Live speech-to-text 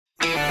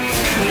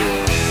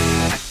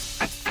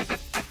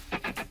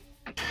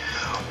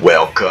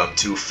Welcome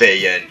to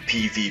Fayan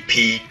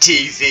PvP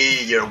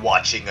TV. You're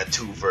watching a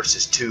 2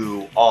 vs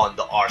 2 on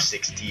the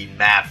R16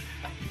 map.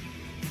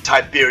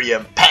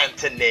 Tiberium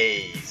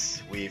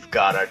Pantanais. We've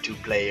got our two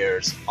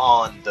players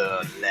on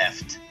the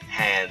left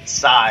hand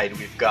side.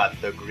 We've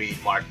got the green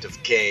marked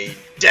of Kane,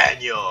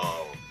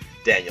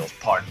 Daniel's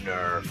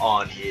partner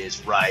on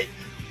his right.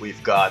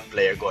 We've got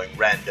player going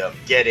random,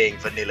 getting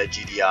vanilla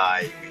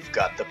GDI. We've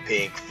got the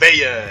pink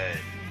Fayan.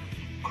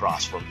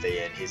 Across from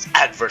Fayan, his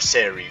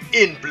adversary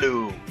in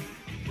blue.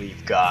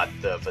 We've got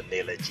the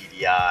vanilla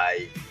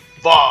GDI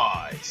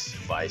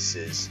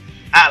Vice's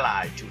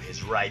ally to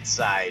his right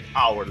side,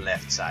 our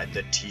left side,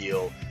 the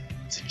teal.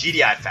 It's a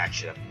GDI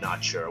faction. I'm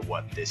not sure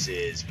what this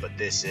is, but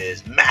this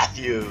is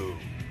Matthew.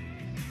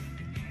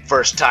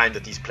 First time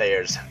that these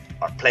players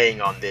are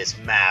playing on this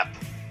map,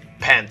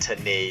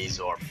 Pantanais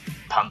or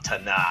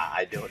Pantanais.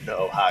 I don't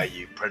know how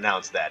you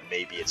pronounce that.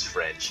 Maybe it's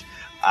French.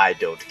 I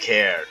don't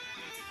care.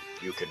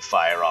 You can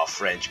fire off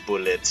French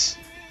bullets,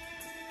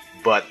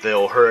 but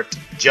they'll hurt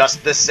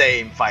just the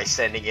same by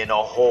sending in a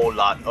whole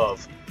lot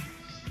of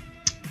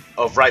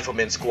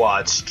rifleman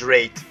squads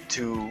straight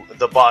to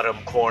the bottom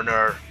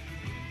corner.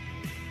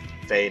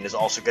 Vane is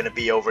also going to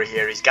be over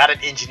here. He's got an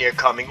engineer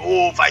coming.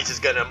 Oh, Vice is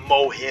going to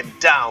mow him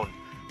down.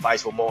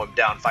 Vice will mow him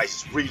down.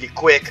 Vice is really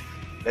quick.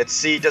 Let's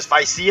see. Does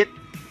Vice see it?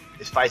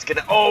 Is Vice going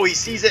to... Oh, he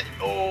sees it.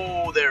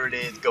 Oh, there it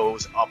is.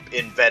 Goes up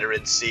in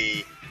Veteran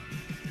C.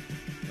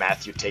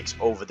 Matthew takes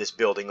over this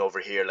building over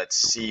here. Let's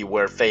see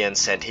where Fayan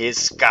sent his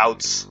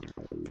scouts.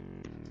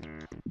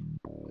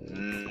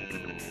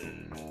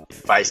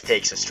 Vice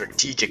takes a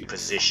strategic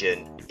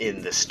position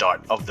in the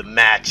start of the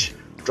match,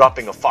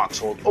 dropping a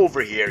foxhole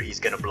over here. He's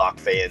going to block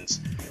Fayan's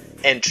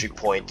entry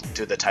point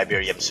to the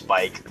Tiberium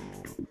spike.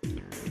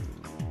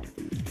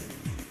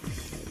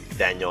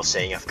 Daniel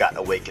saying, I've got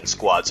awakened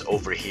squads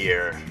over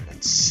here.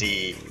 Let's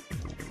see.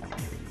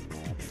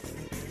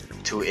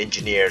 Two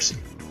engineers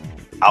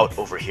out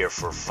over here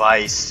for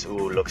Vice.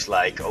 Ooh, looks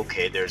like,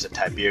 okay, there's a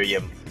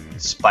Tiberium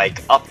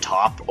spike up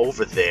top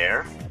over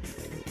there.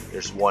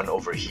 There's one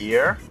over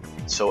here.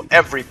 So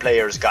every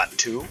player's got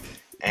two,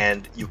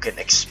 and you can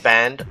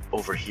expand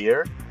over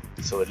here.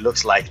 So it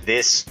looks like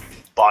this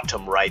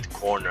bottom right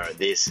corner,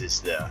 this is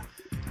the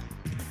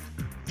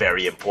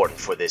very important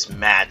for this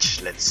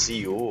match. Let's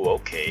see. Ooh,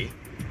 okay.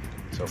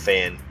 So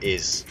Fayan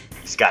he's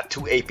got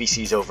two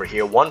APCs over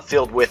here, one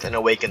filled with an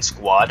awakened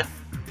squad.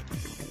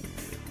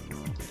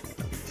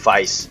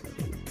 Vice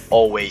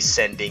always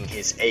sending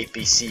his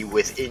APC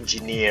with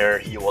engineer.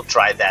 He will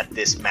try that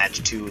this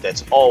match too.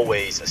 That's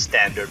always a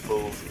standard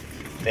move.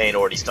 Vane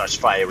already starts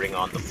firing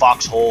on the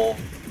foxhole.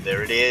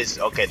 There it is.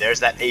 Okay, there's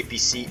that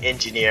APC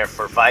engineer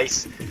for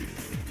Vice.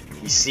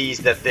 He sees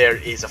that there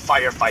is a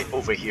firefight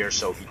over here,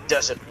 so he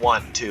doesn't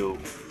want to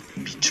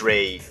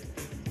betray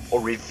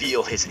or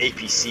reveal his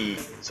APC.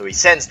 So he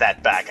sends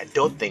that back. I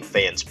don't think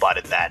Fayan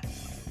spotted that.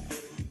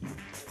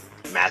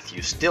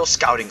 Matthew still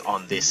scouting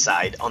on this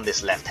side, on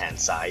this left hand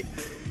side.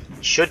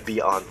 Should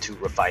be on two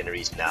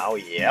refineries now.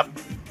 Yep.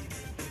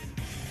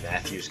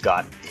 Matthew's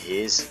got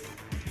his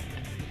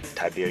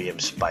Tiberium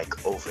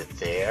spike over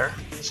there.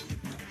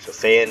 So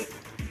Fayan,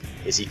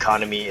 his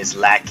economy is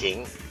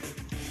lacking.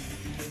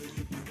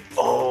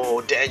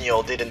 Oh,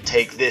 Daniel didn't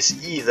take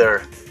this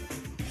either.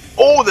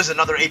 Oh, there's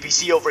another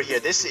APC over here.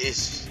 This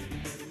is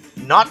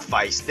not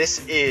Vice.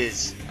 This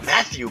is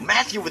Matthew.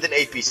 Matthew with an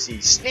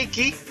APC.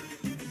 Sneaky.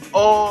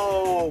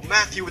 Oh,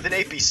 Matthew with an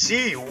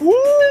APC.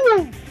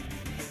 Woo!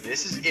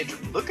 This is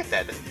interesting. Look at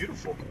that. That's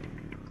beautiful.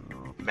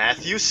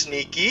 Matthew,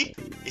 sneaky.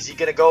 Is he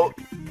going to go?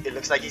 It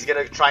looks like he's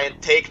going to try and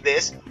take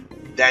this.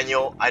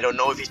 Daniel, I don't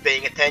know if he's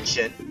paying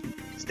attention.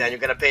 Is Daniel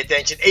going to pay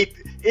attention?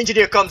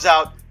 Engineer comes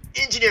out.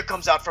 Engineer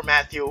comes out for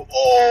Matthew.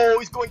 Oh,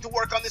 he's going to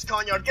work on this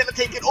Conyard. Gonna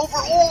take it over.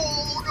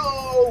 Oh,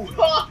 no.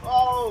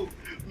 Oh,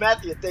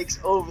 Matthew takes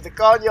over the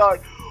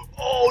Conyard.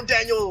 Oh,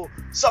 Daniel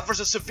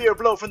suffers a severe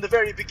blow from the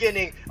very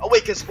beginning.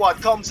 Awakened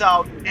squad comes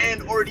out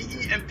and already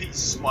EMP.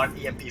 Smart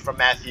EMP from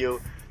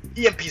Matthew.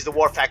 EMP's the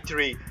war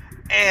factory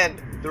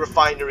and the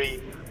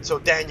refinery. So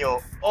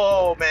Daniel,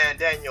 oh man,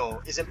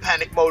 Daniel is in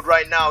panic mode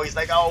right now. He's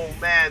like, oh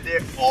man, there.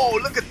 Oh,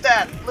 look at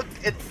that. Look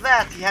at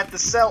that. He had to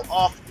sell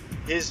off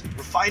his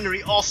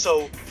refinery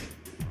also.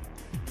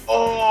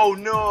 Oh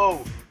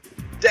no.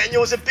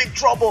 Daniel is in big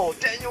trouble.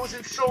 Daniel is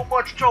in so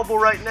much trouble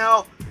right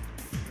now.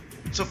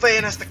 So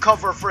Fayan has to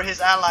cover for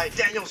his ally.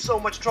 Daniel's so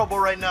much trouble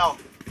right now.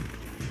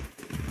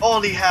 All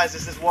he has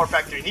is this war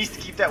factory. He needs to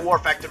keep that war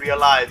factory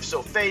alive.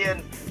 So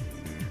Fayan,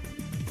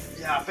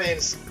 yeah,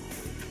 Fayan's,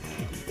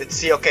 let's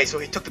see. Okay, so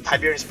he took the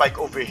Tiberium spike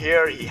over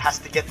here. He has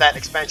to get that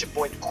expansion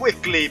point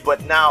quickly,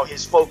 but now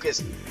his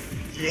focus,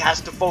 he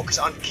has to focus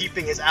on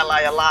keeping his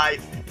ally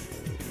alive.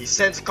 He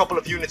sends a couple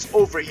of units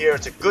over here.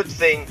 It's a good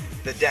thing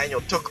that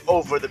Daniel took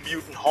over the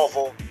mutant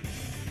hovel,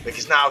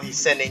 because now he's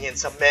sending in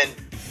some men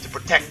to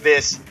protect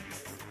this.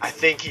 I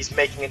think he's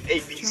making an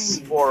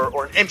APC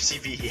or an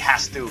MCV. He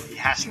has to.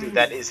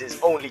 That is his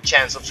only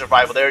chance of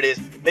survival. There it is.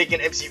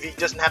 Making an MCV.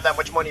 Doesn't have that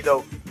much money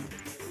though.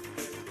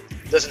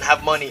 Doesn't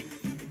have money.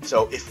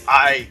 So if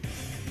I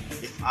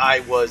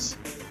was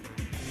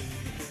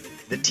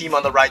The team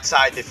on the right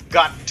side, they've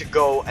got to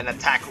go and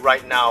attack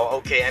right now.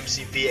 Okay,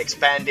 MCV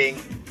expanding.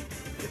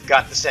 They've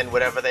got to send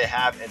whatever they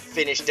have and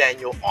finish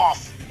Daniel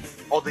off.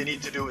 All they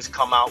need to do is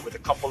come out with a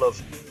couple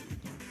of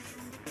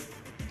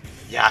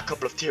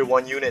tier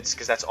 1 units,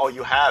 because that's all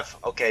you have.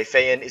 Okay,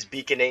 Fayen is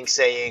beaconing,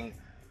 saying,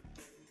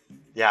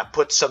 yeah,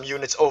 put some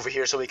units over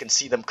here so we can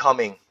see them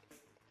coming.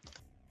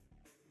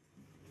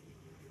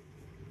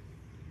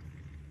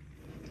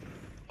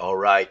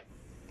 Alright,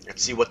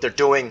 let's see what they're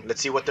doing.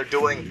 Let's see what they're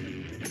doing.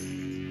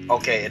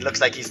 Okay, it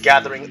looks like he's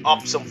gathering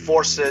up some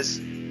forces.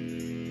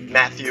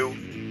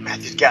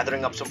 Matthew's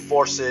gathering up some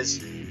forces.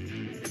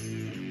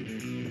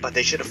 But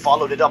they should have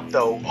followed it up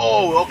though.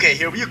 Oh, okay,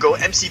 here you go.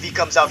 MCV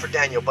comes out for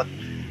Daniel, but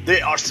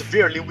they are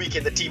severely weak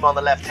in the team on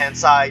the left hand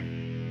side.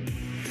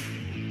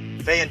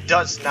 Fayen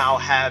does now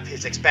have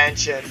his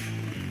expansion.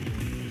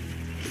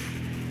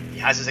 He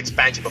has his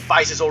expansion, but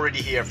Feist is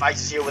already here. Feist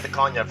is here with a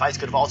Cognac. Feist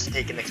could have also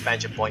taken an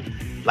expansion point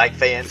like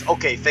Fayen's.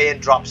 Okay,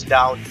 Fayen drops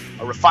down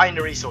a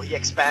refinery, so he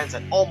expands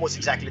at almost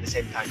exactly the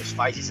same time as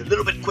Feist. He's a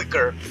little bit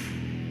quicker.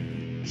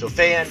 So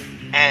Fayen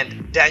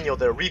and Daniel,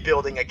 they're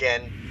rebuilding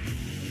again.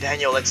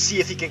 Daniel, let's see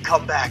if he can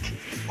come back.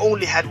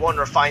 Only had one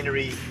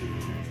refinery.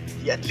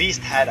 He at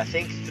least had, I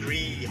think,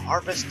 3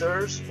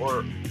 harvesters,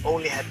 or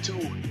only had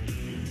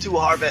two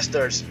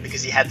harvesters,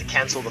 because he had to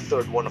cancel the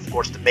 3rd one, of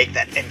course, to make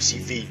that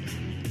MCV.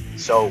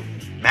 So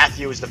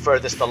Matthew is the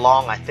furthest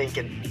along, I think,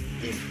 in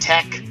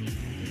tech.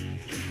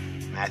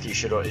 Matthew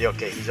should already,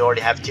 okay, he's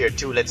already have tier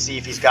 2. Let's see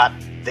if he's got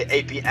the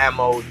AP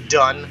ammo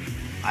done.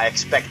 I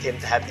expect him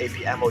to have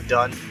AP ammo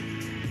done.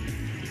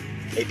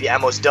 AP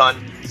ammo's done.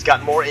 He's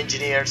got more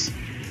engineers.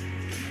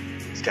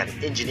 He's got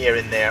an engineer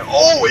in there.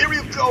 Oh, here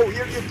you go,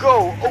 here you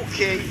go.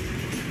 Okay.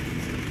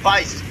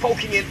 Feist is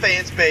poking in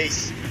Fayen's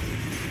base.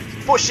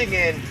 Pushing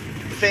in.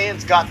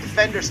 Fayen's got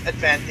defender's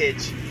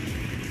advantage.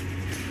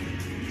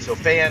 So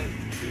Fayen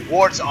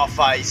wards off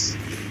Feist.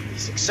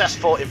 He's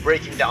successful in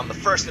breaking down the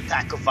first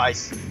attack of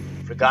Feist.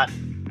 Forgot,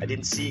 I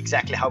didn't see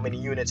exactly how many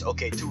units.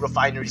 Okay, 2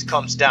 refineries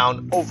comes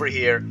down over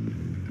here.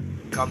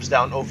 Comes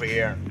down over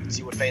here. Let's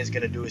see what Fayen's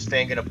gonna do. Is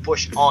Fayen gonna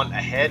push on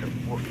ahead?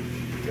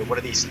 Okay, what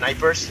are these,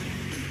 snipers?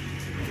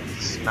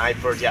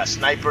 Snipers, yeah,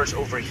 snipers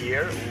over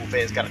here. Ooh,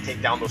 Fayen's gotta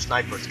take down those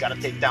snipers. Gotta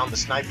take down the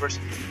snipers.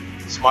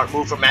 Smart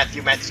move from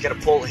Matthew. Matthew's gonna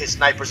pull his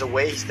snipers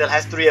away. He still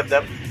has 3 of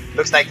them.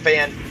 Looks like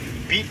Fayen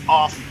beat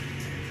off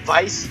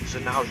Feist. So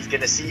now he's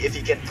gonna see if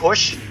he can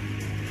push.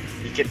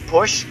 He can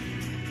push.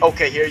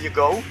 Okay, here you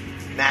go.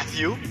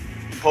 Matthew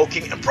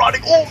poking and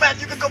prodding. Oh,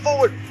 Matthew can come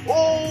forward.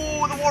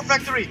 Oh, the war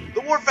factory.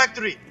 The war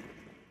factory.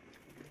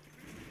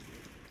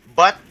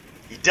 But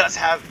he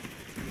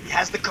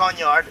has the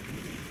Conyard.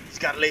 He's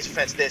got to laser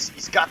fence this.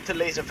 He's got to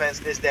laser fence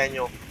this,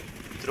 Daniel.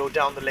 Throw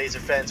down the laser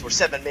fence. We're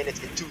 7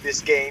 minutes into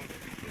this game.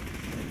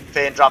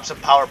 Fayen drops some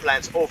power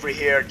plants over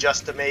here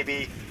just to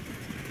maybe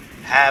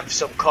have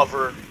some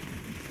cover.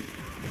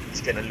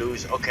 He's gonna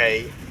lose.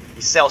 Okay,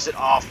 he sells it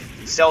off.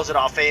 He sells it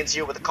off. Fayen's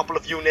here with a couple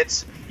of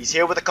units. He's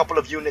here with a couple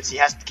of units. He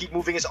has to keep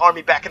moving his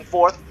army back and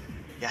forth.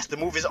 He has to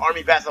move his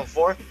army back and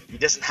forth. He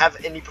doesn't have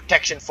any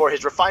protection for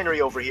his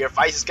refinery over here.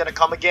 Feist is gonna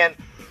come again.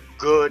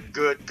 Good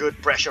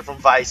pressure from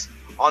Feist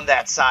on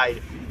that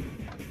side.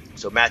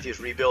 So Matthew's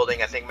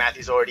rebuilding. I think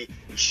Matthew's already,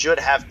 he should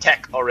have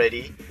tech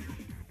already.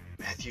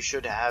 Matthew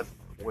should have.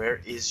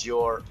 Where is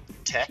your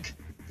tech?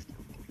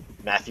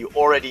 Matthew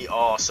already,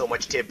 oh, so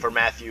much tip for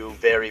Matthew.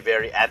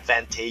 Very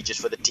advantageous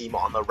for the team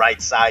on the right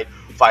side.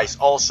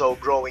 Feist also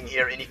growing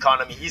here in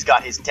economy. He's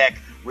got his tech.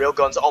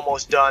 Railgun's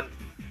almost done.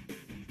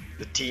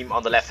 The team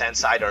on the left hand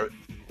side are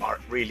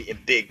really in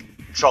big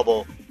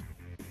trouble.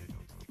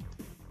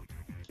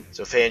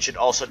 So Fayen should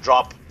also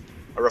drop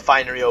a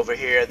refinery over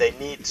here. They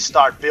need to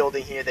start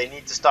building here. They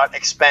need to start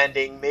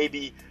expanding.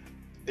 Maybe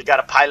they got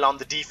to pile on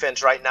the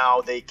defense right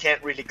now. They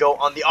can't really go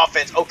on the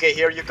offense. Okay,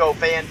 here you go.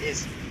 Fayen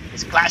is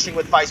clashing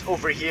with Feist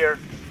over here.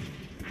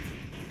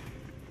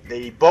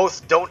 They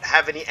both don't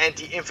have any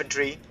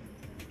anti-infantry.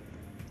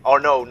 Oh,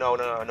 no.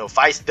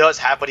 Feist does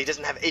have, but he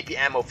doesn't have AP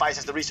ammo. Feist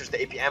has to research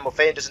the AP ammo.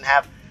 Fayen doesn't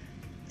have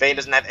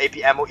AP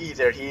ammo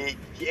either. He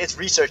is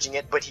researching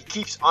it, but he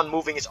keeps on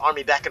moving his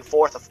army back and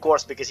forth, of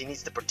course, because he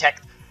needs to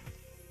protect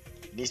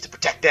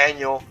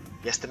Daniel.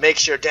 He has to make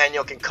sure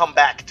Daniel can come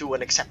back to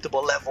an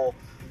acceptable level,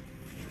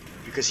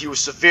 because he was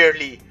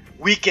severely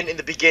weakened in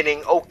the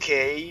beginning.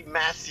 Okay,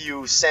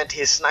 Matthew sent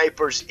his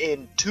snipers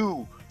in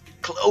too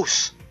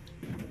close.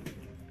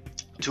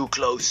 Too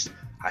close.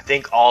 I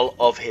think all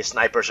of his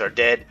snipers are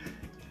dead.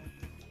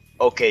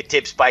 Okay,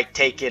 tip spike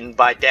taken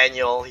by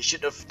Daniel. He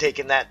should have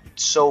taken that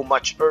so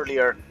much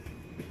earlier.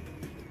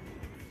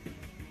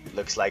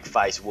 Looks like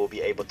Feist will be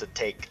able to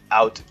take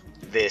out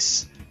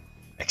this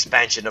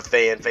expansion of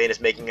Fayen. Fayen is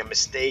making a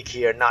mistake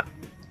here, not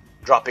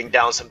dropping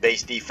down some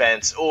base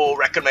defense. Oh,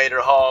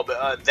 Reclamator Hub.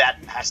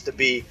 That has to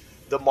be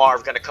the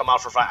Marv gonna come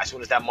out for fight. As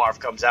soon as that Marv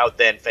comes out,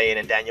 then Fayen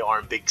and Daniel are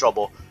in big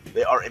trouble.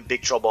 They are in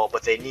big trouble,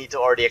 but they need to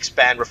already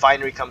expand.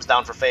 Refinery comes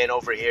down for Fayen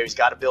over here. He's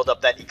got to build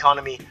up that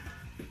economy.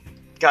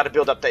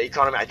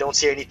 I don't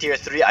see any tier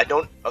 3.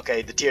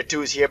 Okay, the tier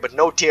 2 is here, but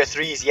no tier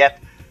 3s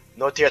yet.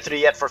 No tier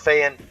 3 yet for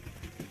Fayen.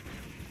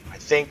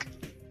 think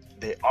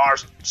they are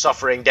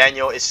suffering.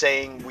 Daniel is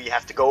saying we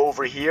have to go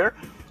over here,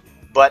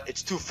 but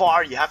it's too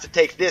far. You have to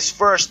take this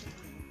first.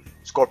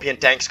 Scorpion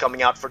tanks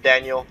coming out for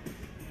Daniel.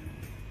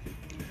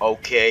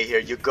 Okay, here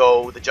you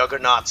go. The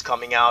Juggernaut's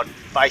coming out.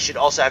 I should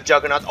also have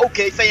Juggernauts.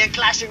 Okay, Feiyan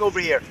clashing over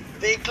here.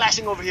 Feiyan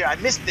clashing over here. I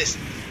missed this.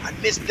 I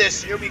missed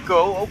this. Here we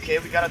go. Okay,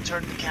 we gotta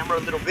turn the camera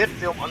a little bit.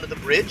 Film under the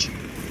bridge.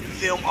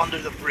 Film under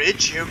the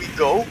bridge. Here we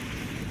go.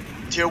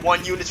 Tier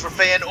 1 units for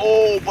Feiyan.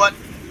 Oh, but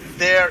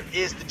there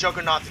is the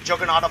Juggernaut. The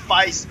Juggernaut of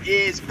Vice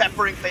is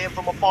peppering Feiyan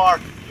from afar.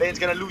 Feiyan's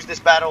gonna lose this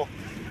battle.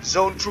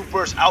 Zone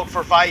troopers out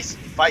for Vice.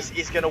 Vice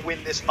is gonna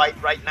win this fight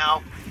right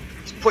now.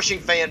 He's pushing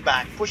Feiyan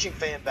back. Pushing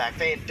Feiyan back.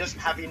 Feiyan doesn't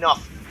have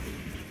enough.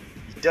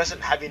 He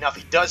doesn't have enough.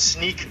 He does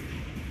sneak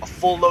a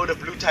full load of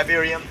blue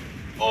Tiberium.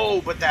 Oh,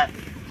 but that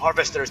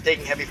Harvester is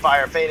taking heavy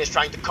fire. Feiyan is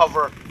trying to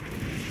cover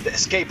the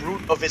escape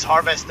route of his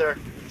Harvester.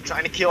 He's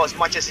trying to kill as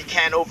much as he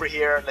can over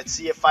here. Let's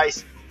see if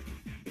Vice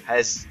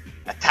has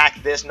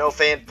attacked this. No,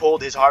 Feiyan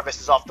pulled his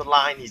Harvesters off the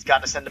line. He's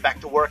got to send them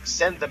back to work.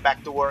 Send them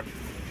back to work.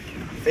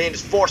 Feiyan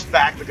is forced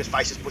back because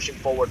Vice is pushing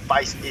forward.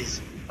 Vice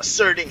is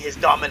asserting his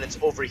dominance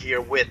over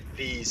here with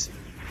these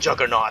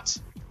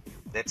Juggernauts.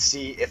 Let's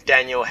see if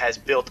Daniel has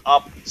built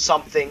up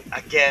something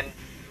again.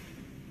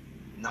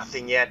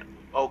 Nothing yet.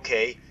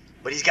 Okay.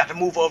 But he's got to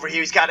move over here.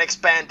 He's got to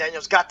expand.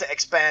 Daniel's got to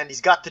expand.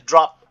 He's got to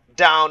drop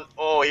down.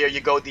 Oh, here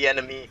you go. The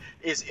enemy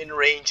is in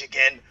range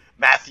again.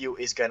 Matthew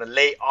is going to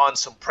lay on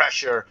some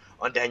pressure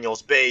on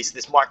Daniel's base.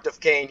 This Mark of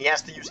Kane, he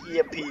has to use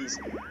EMPs.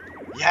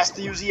 He has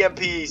to use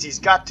EMPs. He's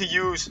got to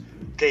use...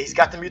 Okay, he's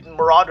got the Mutant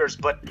Marauders,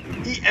 but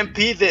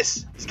EMP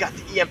this. He's got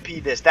to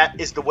EMP this.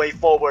 That is the way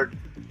forward.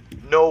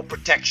 No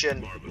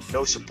protection,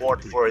 no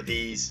support for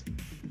these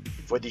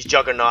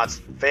Juggernauts.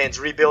 Feiyan's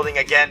rebuilding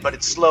again, but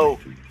it's slow.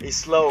 It's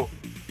slow.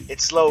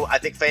 It's slow. I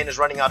think Feiyan is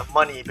running out of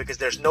money because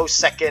there's no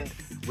second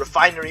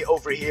refinery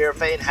over here.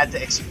 Feiyan had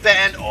to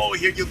expand. Oh,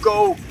 here you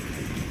go.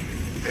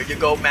 Here you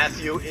go.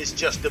 Matthew is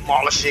just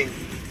demolishing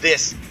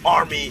this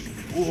army.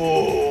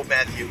 Whoa,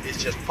 Matthew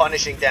is just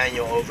punishing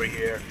Daniel over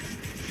here.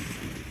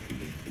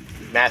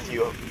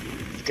 Matthew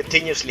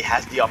continuously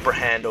has the upper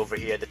hand over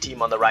here. The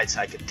team on the right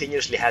side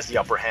continuously has the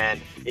upper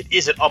hand. It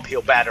is an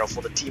uphill battle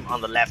for the team on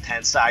the left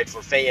hand side for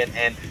Feiyan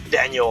and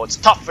Daniel. It's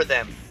tough for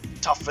them.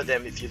 Tough for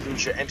them if you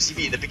lose your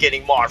MCV in the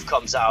beginning. Marv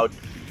comes out.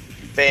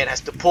 Feiyan has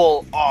to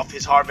pull off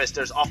his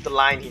Harvesters off the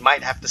line. He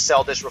might have to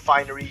sell this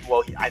refinery.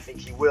 Well, I think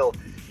he will.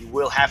 He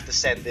will have to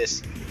send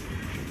this.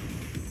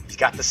 He's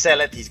got to sell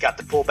it. He's got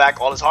to pull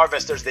back all his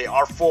Harvesters. They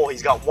are full.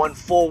 He's got one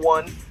full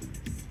one.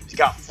 He's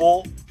got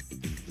full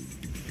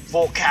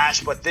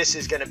cash, but this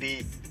is gonna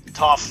be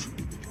tough.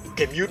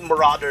 Okay, Mutant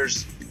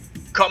Marauders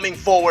coming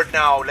forward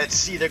now. Let's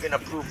see, they're gonna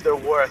prove their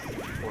worth,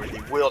 or they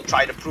will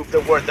try to prove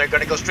their worth. They're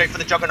gonna go straight for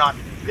the Juggernaut.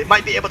 They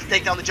might be able to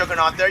take down the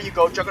Juggernaut. There you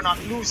go.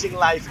 Juggernaut losing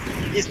life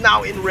is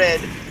now in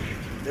red.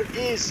 There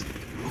is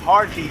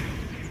hardly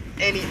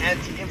any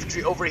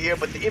anti-infantry over here,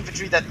 but the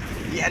infantry the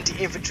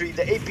anti-infantry,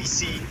 the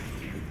APC,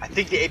 I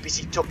think the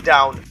APC took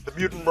down the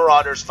Mutant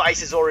Marauders.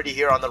 Vice is already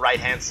here on the right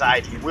hand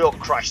side. He will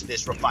crush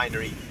this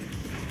refinery.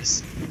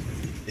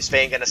 Is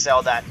Feiyan gonna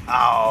sell that?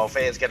 Oh,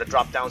 Feiyan's gonna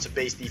drop down some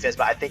base defense,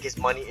 but I think his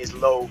money is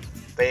low.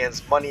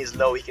 Feiyan's money is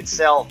low. He can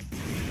sell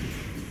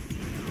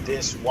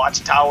this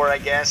watchtower, I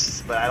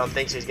guess, but I don't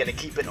think so. He's gonna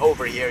keep it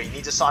over here. He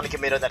needs a sonic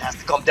emitter that has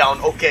to come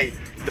down. Okay,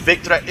 the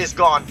big threat is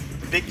gone.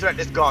 The big threat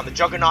is gone. The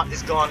Juggernaut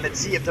is gone. Let's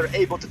see if they're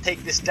able to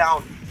take this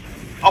down.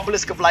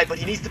 Obelisk of Light, but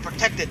he needs to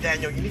protect it,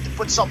 Daniel. You need to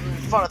put something in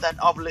front of that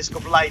Obelisk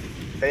of Light.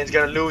 Feiyan's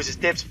gonna lose his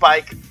tip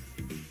spike.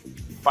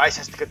 Vice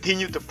has to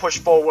continue to push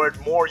forward.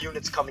 More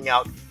units coming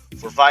out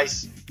for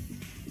Vice.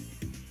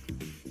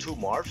 2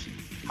 Marvs?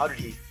 How did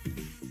he...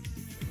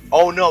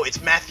 Oh no,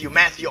 it's Matthew.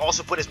 Matthew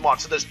also put his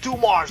mark. So there's 2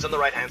 Marvs on the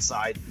right hand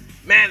side.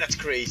 Man, that's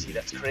crazy.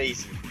 That's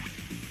crazy.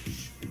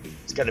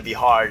 It's gonna be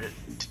hard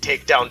to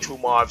take down 2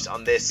 Marvs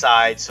on this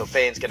side. So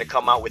Feiyan's gonna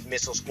come out with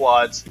missile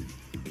squads.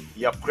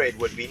 The upgrade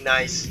would be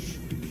nice.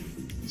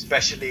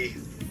 Especially...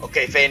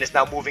 Okay, Feiyan is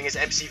now moving his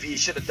MCV. He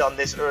should have done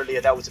this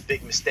earlier. That was a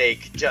big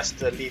mistake. Just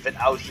to leave it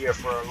out here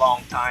for a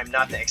long time.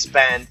 Not to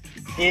expand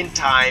in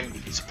time.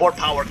 Support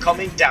power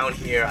coming down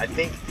here. I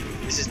think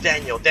this is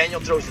Daniel. Daniel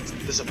throws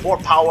the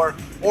support power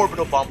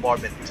orbital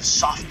bombardment to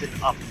soften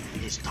up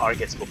his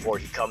targets before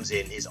he comes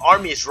in. His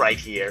army is right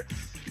here.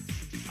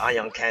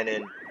 Ion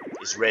cannon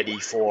is ready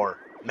for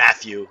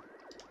Matthew.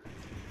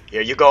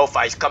 Here you go.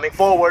 Vice coming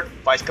forward.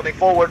 Vice coming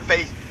forward.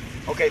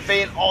 Okay,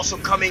 Feiyan also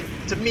coming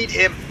to meet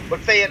him, but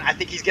Feiyan, I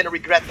think he's gonna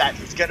regret that.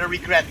 He's gonna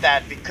regret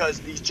that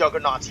because these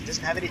Juggernauts, he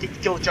doesn't have anything to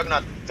kill the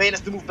Juggernaut. Feiyan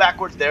has to move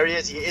backwards. There he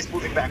is. He is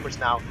moving backwards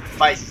now.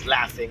 Vice is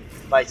laughing.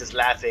 Vice is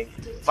laughing.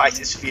 Vice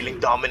is feeling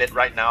dominant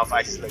right now.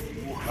 Vice is like,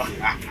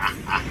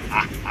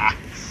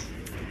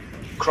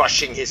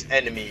 crushing his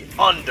enemy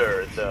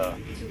underneath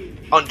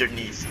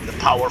the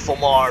powerful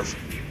Marv.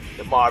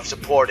 The Marv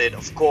supported,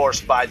 of course,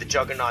 by the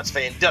Juggernauts.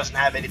 Feiyan doesn't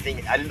have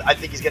anything. I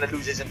think he's gonna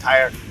lose his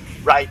entire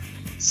right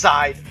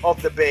side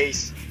of the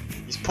base.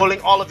 He's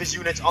pulling all of his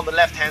units on the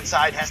left hand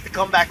side, has to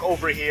come back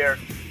over here.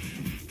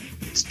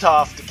 It's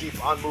tough to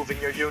keep on moving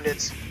your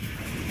units.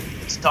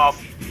 It's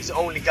tough. He's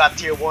only got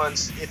tier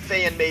 1s. If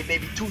Fayan made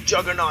maybe 2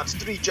 juggernauts,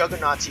 3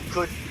 juggernauts, he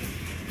could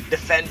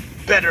defend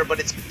better, but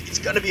it's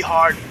gonna be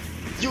hard.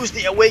 Use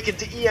the awaken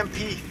to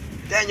EMP.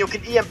 Daniel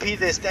can EMP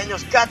this.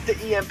 Daniel's got the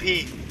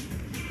EMP.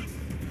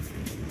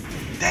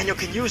 Daniel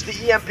can use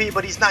the EMP,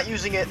 but he's not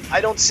using it. I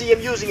don't see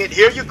him using it.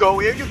 Here you go,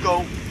 here you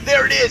go.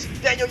 There it is.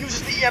 Daniel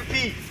uses the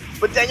EMP,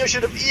 but Daniel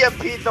should have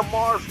EMP'd the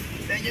Marv.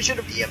 Daniel should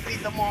have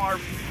EMP'd the Marv.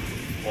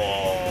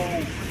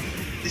 Oh,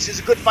 this is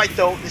a good fight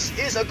though. This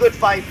is a good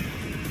fight.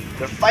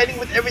 They're fighting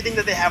with everything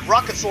that they have.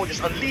 Rocket soldiers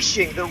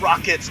unleashing the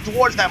rockets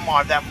towards that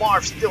Marv. That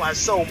Marv still has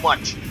so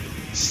much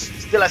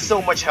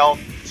health.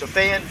 So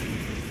Fayan,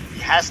 he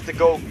has to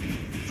go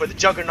for the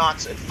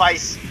juggernauts, and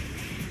Feist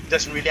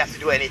doesn't really have to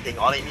do anything.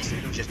 All he needs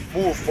to do is just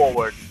move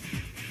forward.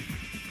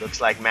 Looks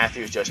like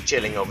Matthew's just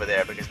chilling over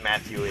there because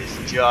Matthew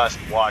is just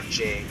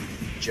watching,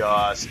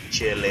 just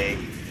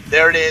chilling.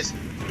 There it is.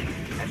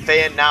 And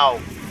Fayan now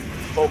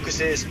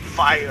focuses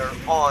fire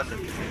on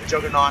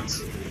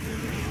juggernauts.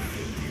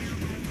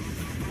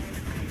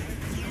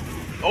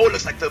 Oh, it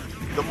looks like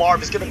the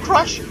Marv is gonna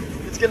crush.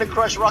 It's gonna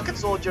crush rocket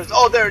soldiers.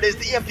 Oh, there it is.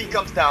 The EMP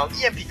comes down.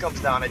 EMP comes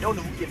down. I don't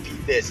know who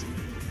EMP'd this.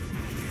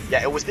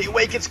 Yeah, it was the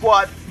Awakened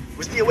Squad. It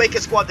was the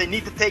Awakened Squad. They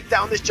need to take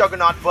down this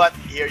Juggernaut, but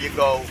here you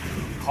go.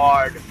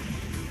 Hard.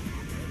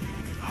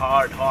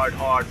 Hard, hard,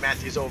 hard.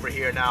 Matthew's over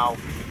here now.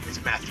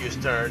 It's Matthew's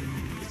turn.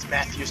 It's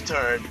Matthew's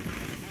turn.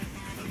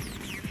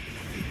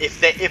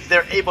 If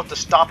they're able to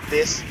stop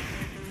this,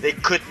 they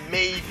could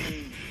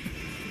maybe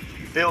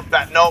build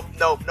back. Nope,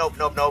 nope, nope,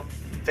 nope, nope.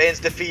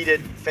 Fayan's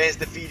defeated. Fayan's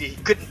defeated. He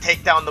couldn't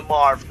take down the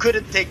Marv.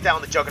 Couldn't take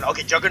down the Juggernaut.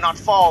 Okay, Juggernaut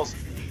falls.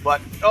 But,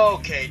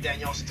 okay,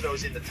 Daniel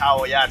throws in the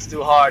tower. Yeah, it's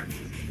too hard.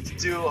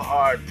 It's too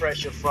hard.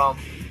 Pressure from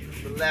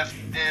the left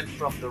and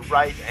from the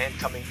right, and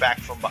coming back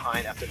from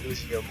behind after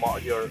losing your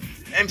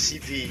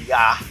MCV.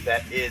 Yeah,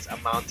 that is a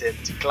mountain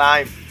to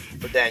climb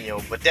for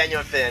Daniel. But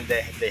Daniel and Fayan,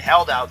 they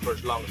held out for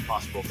as long as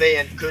possible.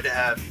 Fayan could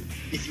have,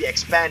 if he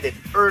expanded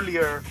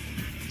earlier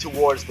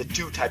towards the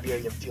 2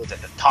 Tiberium fields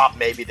at the top,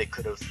 maybe they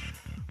could have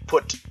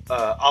put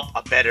up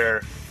a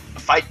better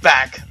fight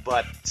back,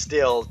 but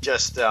still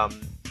just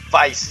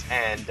Vice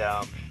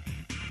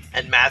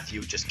and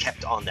Matthew just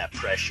kept on that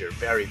pressure.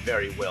 Very,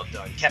 very well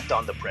done. Kept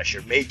on the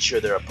pressure, made sure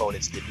their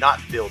opponents did not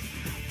build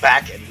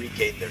back and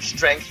regain their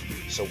strength.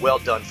 So well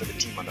done for the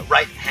team on the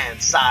right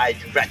hand side.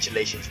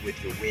 Congratulations with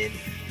your win.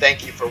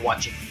 Thank you for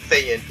watching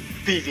Fayan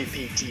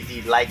PvP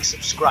TV. Like,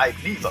 subscribe,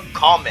 leave a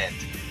comment,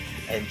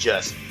 and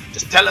just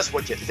tell us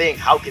what you think.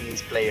 How can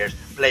these players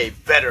play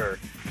better?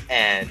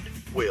 And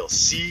we'll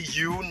see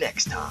you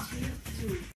next time.